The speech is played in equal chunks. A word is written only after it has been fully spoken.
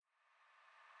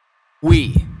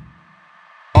We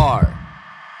are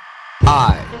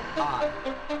I.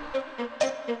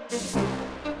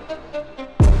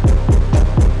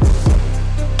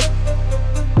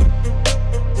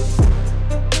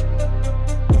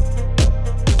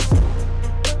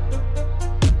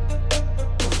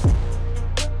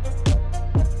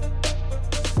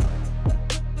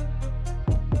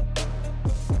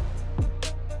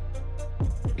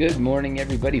 Good morning,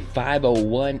 everybody.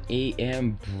 5:01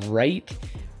 a.m. bright,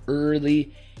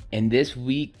 early, and this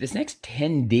next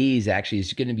 10 days actually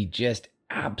is going to be just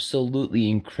absolutely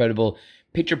incredible.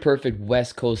 Picture perfect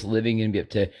West Coast living, going to be up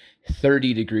to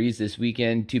 30 degrees this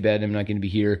weekend. Too bad I'm not going to be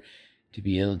here to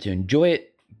be able to enjoy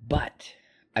it, but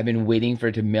I've been waiting for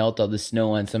it to melt all the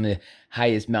snow on some of the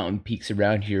highest mountain peaks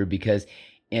around here, because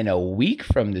in a week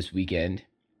from this weekend,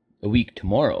 a week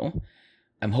tomorrow,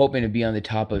 I'm hoping to be on the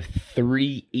top of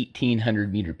three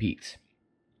 1,800 meter peaks.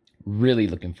 Really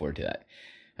looking forward to that.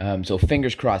 So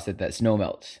fingers crossed that snow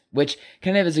melts, which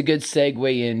kind of is a good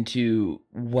segue into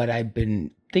what I've been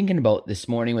thinking about this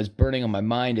morning, was burning on my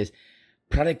mind, is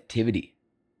productivity.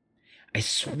 I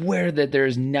swear that there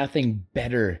is nothing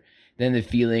better than the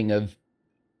feeling of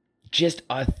just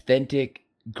authentic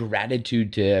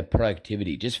gratitude to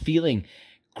productivity, just feeling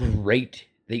great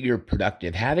that you're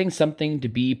productive, having something to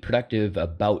be productive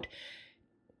about.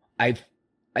 I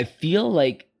feel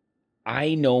like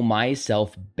I know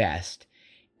myself best,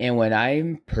 and when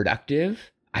I'm productive,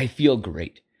 I feel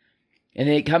great. And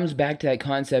it comes back to that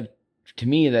concept to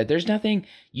me that there's nothing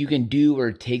you can do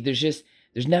or take. There's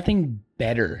nothing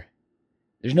better.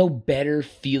 There's no better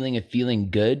feeling of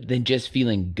feeling good than just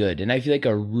feeling good. And I feel like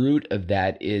a root of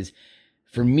that is,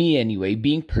 for me anyway,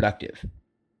 being productive.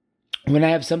 When I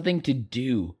have something to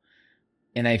do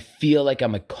and I feel like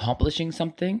I'm accomplishing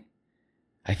something,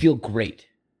 I feel great.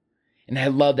 And I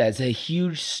love that. It's a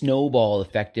huge snowball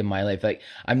effect in my life. Like,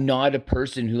 I'm not a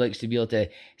person who likes to be able to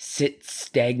sit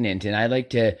stagnant, and I like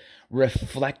to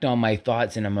reflect on my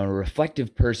thoughts, and I'm a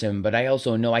reflective person, but I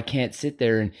also know I can't sit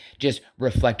there and just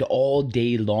reflect all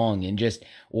day long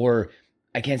or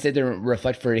I can't sit there and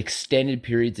reflect for extended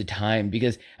periods of time,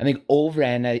 because I think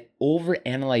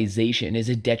overanalyzation is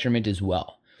a detriment as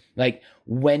well. Like,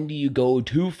 when do you go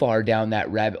too far down that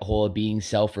rabbit hole of being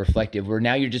self-reflective, where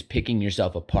now you're just picking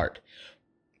yourself apart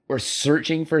or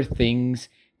searching for things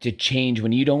to change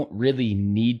when you don't really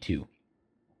need to?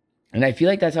 And I feel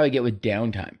like that's how I get with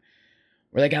downtime.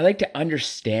 Where, like, I like to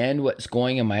understand what's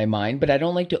going in my mind, but I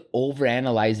don't like to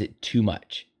overanalyze it too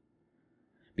much,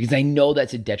 because I know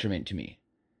that's a detriment to me.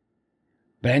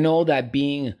 But I know that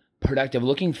being productive,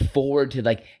 looking forward to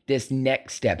like this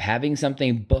next step, having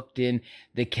something booked in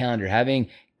the calendar, having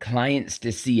clients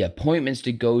to see, appointments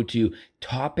to go to,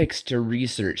 topics to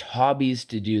research, hobbies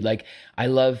to do, like, I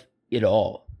love it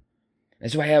all.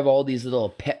 That's why I have all these little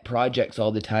pet projects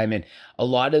all the time. And a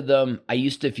lot of them I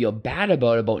used to feel bad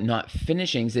about not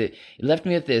finishing. So it left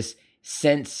me with this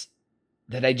sense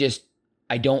that I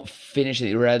don't finish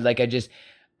it, or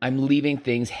I'm leaving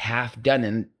things half done.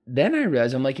 And then I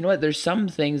realized, I'm like, you know what? There's some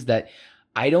things that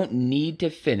I don't need to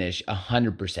finish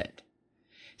 100%.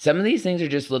 Some of these things are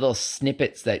just little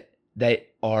snippets that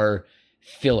are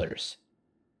fillers.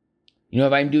 You know,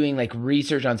 if I'm doing like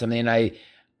research on something and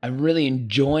I'm really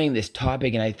enjoying this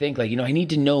topic, and I think, like, you know, I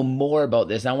need to know more about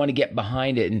this, and I want to get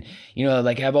behind it, and, you know,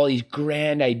 like, I have all these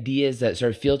grand ideas that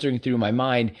start filtering through my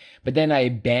mind, but then I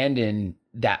abandon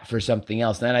that for something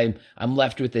else. Then I'm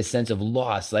left with this sense of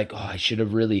loss, like, oh, I should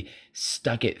have really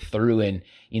stuck it through and,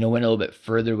 you know, went a little bit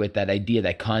further with that idea,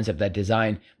 that concept, that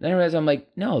design. Then I realize, I'm like,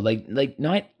 no, like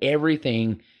not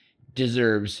everything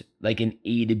deserves like an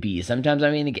A to B. Sometimes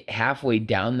I'm going to get halfway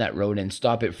down that road and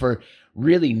stop it for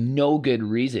really no good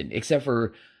reason, except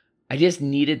for I just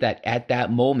needed that at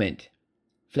that moment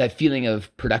for that feeling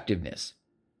of productiveness.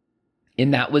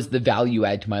 And that was the value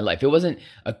add to my life. It wasn't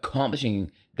accomplishing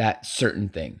that certain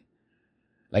thing,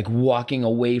 like walking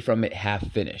away from it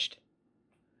half finished.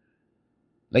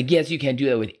 Like, yes, you can't do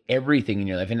that with everything in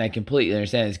your life, and I completely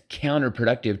understand it's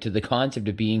counterproductive to the concept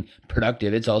of being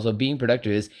productive. It's also, being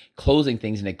productive is closing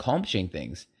things and accomplishing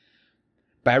things.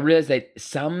 But I realized that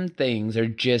some things are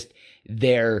just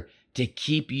there to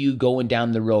keep you going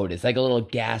down the road. It's like a little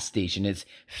gas station. It's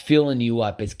filling you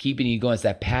up. It's keeping you going. It's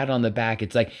that pat on the back.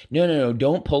 It's like, no,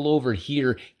 don't pull over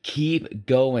here. Keep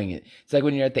going. It's like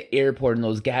when you're at the airport and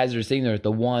those guys are sitting there with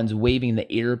the wands waving the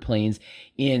airplanes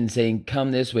in, saying,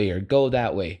 come this way or go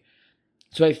that way.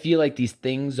 So I feel like these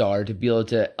things are to be able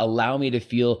to allow me to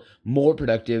feel more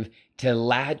productive, to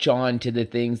latch on to the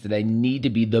things that I need to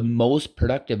be the most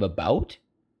productive about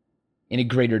in a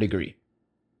greater degree.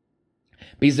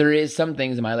 Because there is some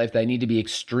things in my life that I need to be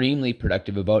extremely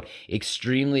productive about,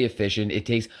 extremely efficient. It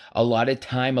takes a lot of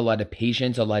time, a lot of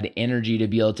patience, a lot of energy to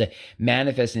be able to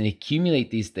manifest and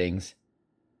accumulate these things.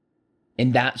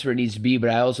 And that's where it needs to be. But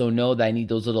I also know that I need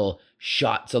those little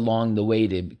shots along the way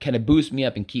to kind of boost me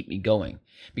up and keep me going.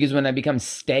 Because when I become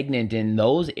stagnant in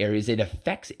those areas, it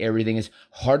affects everything. It's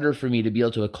harder for me to be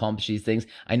able to accomplish these things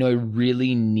I know I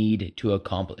really need to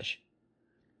accomplish.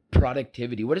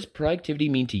 Productivity. What does productivity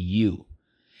mean to you?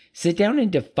 Sit down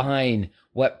and define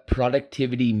what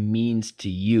productivity means to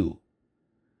you.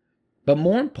 But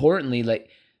more importantly, like,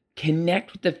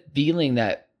 connect with the feeling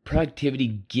that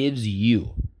productivity gives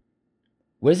you.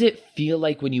 What does it feel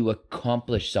like when you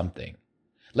accomplish something?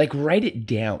 Like, write it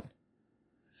down.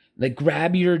 Like,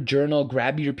 grab your journal,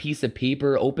 grab your piece of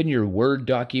paper, open your Word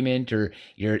document or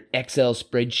your Excel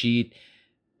spreadsheet,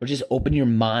 or just open your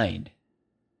mind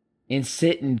and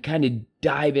sit and kind of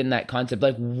dive in that concept.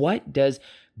 Like, what does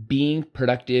being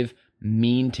productive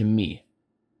mean to me?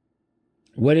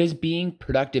 What does being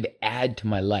productive add to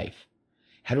my life?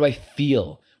 How do I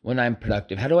feel when I'm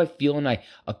productive? How do I feel when I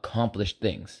accomplish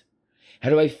things? How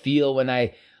do I feel when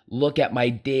I look at my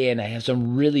day and I have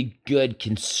some really good,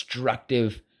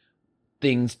 constructive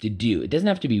things to do? It doesn't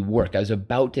have to be work. I was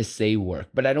about to say work,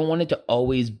 but I don't want it to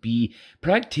always be.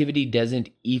 Productivity doesn't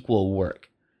equal work.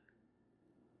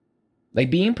 Like,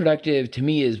 being productive to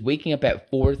me is waking up at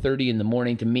 4:30 in the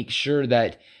morning to make sure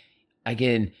that I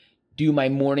can do my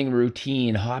morning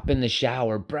routine, hop in the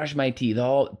shower, brush my teeth,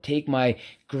 take my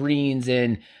greens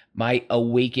and my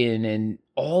awaken and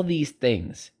all these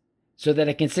things so that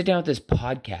I can sit down with this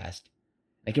podcast.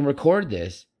 I can record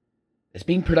this. It's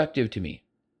being productive to me.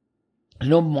 There's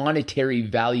no monetary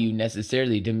value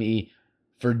necessarily to me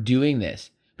for doing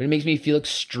this, but it makes me feel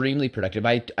extremely productive.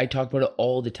 I talk about it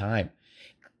all the time.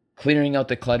 Clearing out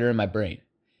the clutter in my brain,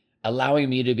 allowing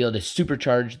me to be able to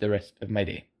supercharge the rest of my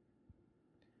day.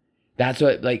 That's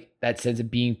what, like, that sense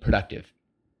of being productive.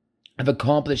 I've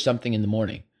accomplished something in the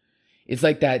morning. It's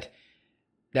like that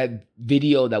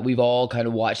video that we've all kind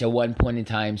of watched at one point in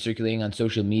time circulating on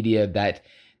social media, that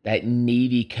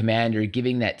Navy commander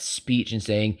giving that speech and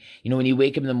saying, when you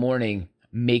wake up in the morning,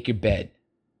 make your bed.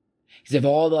 Because if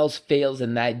all else fails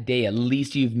in that day, at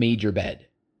least you've made your bed.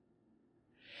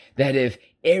 That if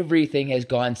everything has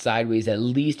gone sideways, at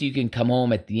least you can come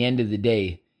home at the end of the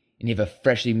day and you have a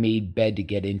freshly made bed to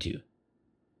get into.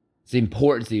 It's the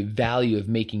importance, the value of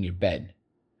making your bed.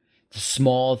 The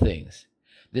small things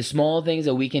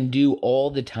that we can do all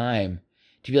the time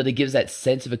to be able to give us that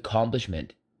sense of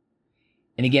accomplishment.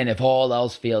 And again, if all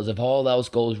else fails, if all else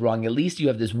goes wrong, at least you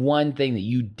have this one thing that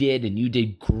you did and you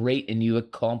did great and you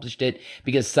accomplished it.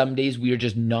 Because some days we are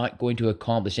just not going to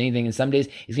accomplish anything. And some days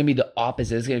it's going to be the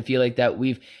opposite. It's going to feel like that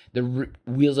the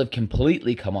wheels have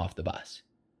completely come off the bus.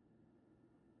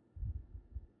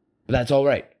 But that's all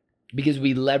right. Because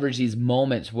we leverage these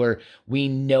moments where we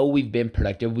know we've been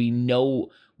productive. We know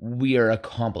we are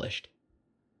accomplished.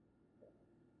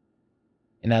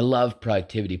 And I love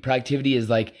productivity. Productivity is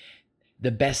like the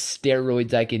best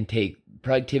steroids I can take.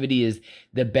 Productivity is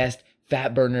the best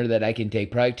fat burner that I can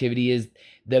take. Productivity is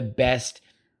the best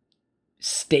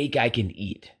steak I can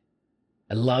eat.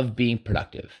 I love being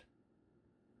productive.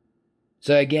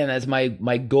 So again, that's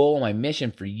my goal, my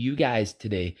mission for you guys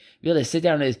today. Be able to sit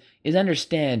down is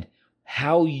understand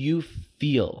how you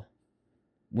feel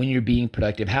when you're being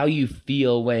productive, how you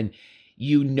feel when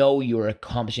you know you're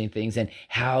accomplishing things, and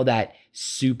how that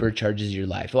supercharges your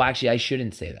life. Well, actually, I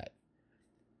shouldn't say that.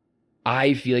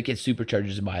 I feel like it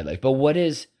supercharges my life. But what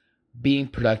does being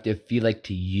productive feel like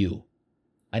to you?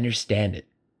 Understand it.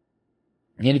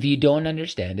 And if you don't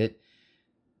understand it,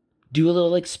 do a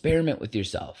little experiment with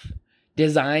yourself.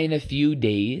 Design a few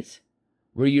days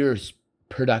where you're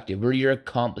productive, where you're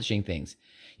accomplishing things.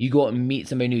 You go out and meet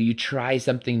somebody new. You try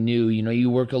something new. You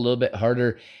work a little bit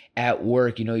harder at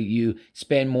work. You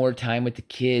spend more time with the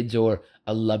kids or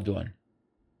a loved one.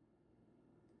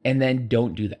 And then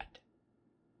don't do that.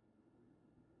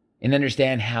 And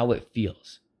understand how it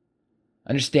feels.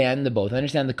 Understand the both.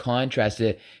 Understand the contrast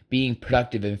of being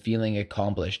productive and feeling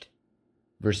accomplished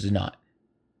versus not.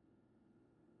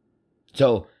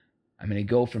 So I'm going to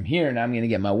go from here and I'm going to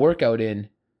get my workout in.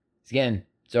 Again,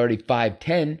 it's already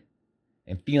 5:10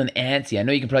 and feeling antsy. I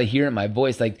know you can probably hear it in my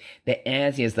voice. Like the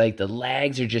antsy is like the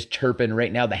legs are just chirping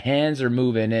right now. The hands are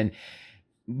moving and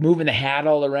moving the hat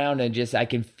all around, and just I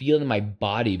can feel it in my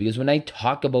body. Because when I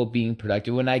talk about being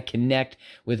productive, when I connect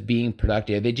with being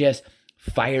productive, it just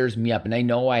fires me up. And I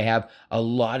know I have a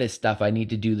lot of stuff I need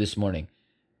to do this morning.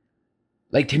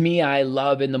 Like, to me, I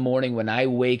love in the morning when I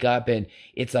wake up and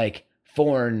it's like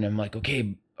 4 and I'm like,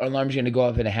 okay, alarm's going to go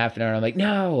off in a half an hour. I'm like,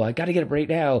 no, I got to get up right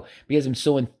now because I'm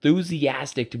so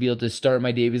enthusiastic to be able to start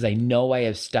my day because I know I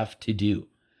have stuff to do.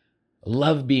 I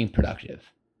love being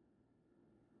productive.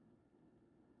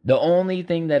 The only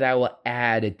thing that I will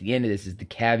add at the end of this is the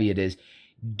caveat is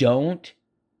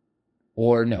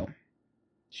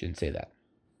shouldn't say that.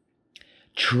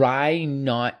 Try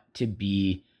not to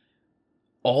be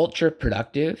ultra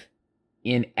productive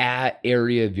in an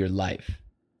area of your life.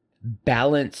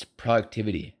 Balance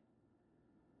productivity.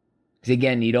 Because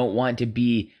again, you don't want to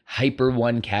be hyper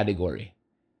one category.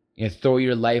 Throw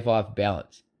your life off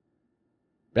balance.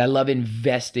 But I love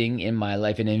investing in my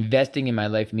life, and investing in my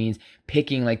life means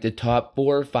picking like the top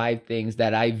 4 or 5 things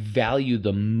that I value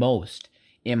the most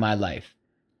in my life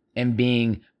and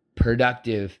being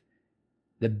productive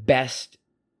the best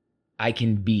I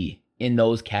can be in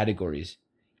those categories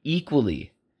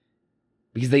equally,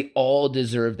 because they all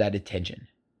deserve that attention.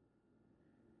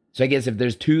 So I guess if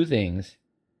there's 2 things,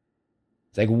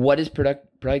 it's like, what does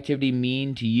productivity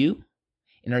mean to you?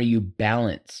 And are you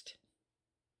balanced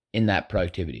in that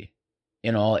productivity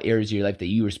in all areas of your life that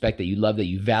you respect, that you love, that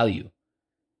you value?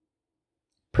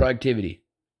 Productivity.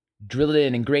 Drill it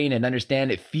in, ingrain it,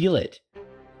 understand it, feel it,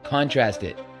 contrast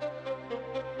it.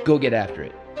 Go get after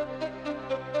it.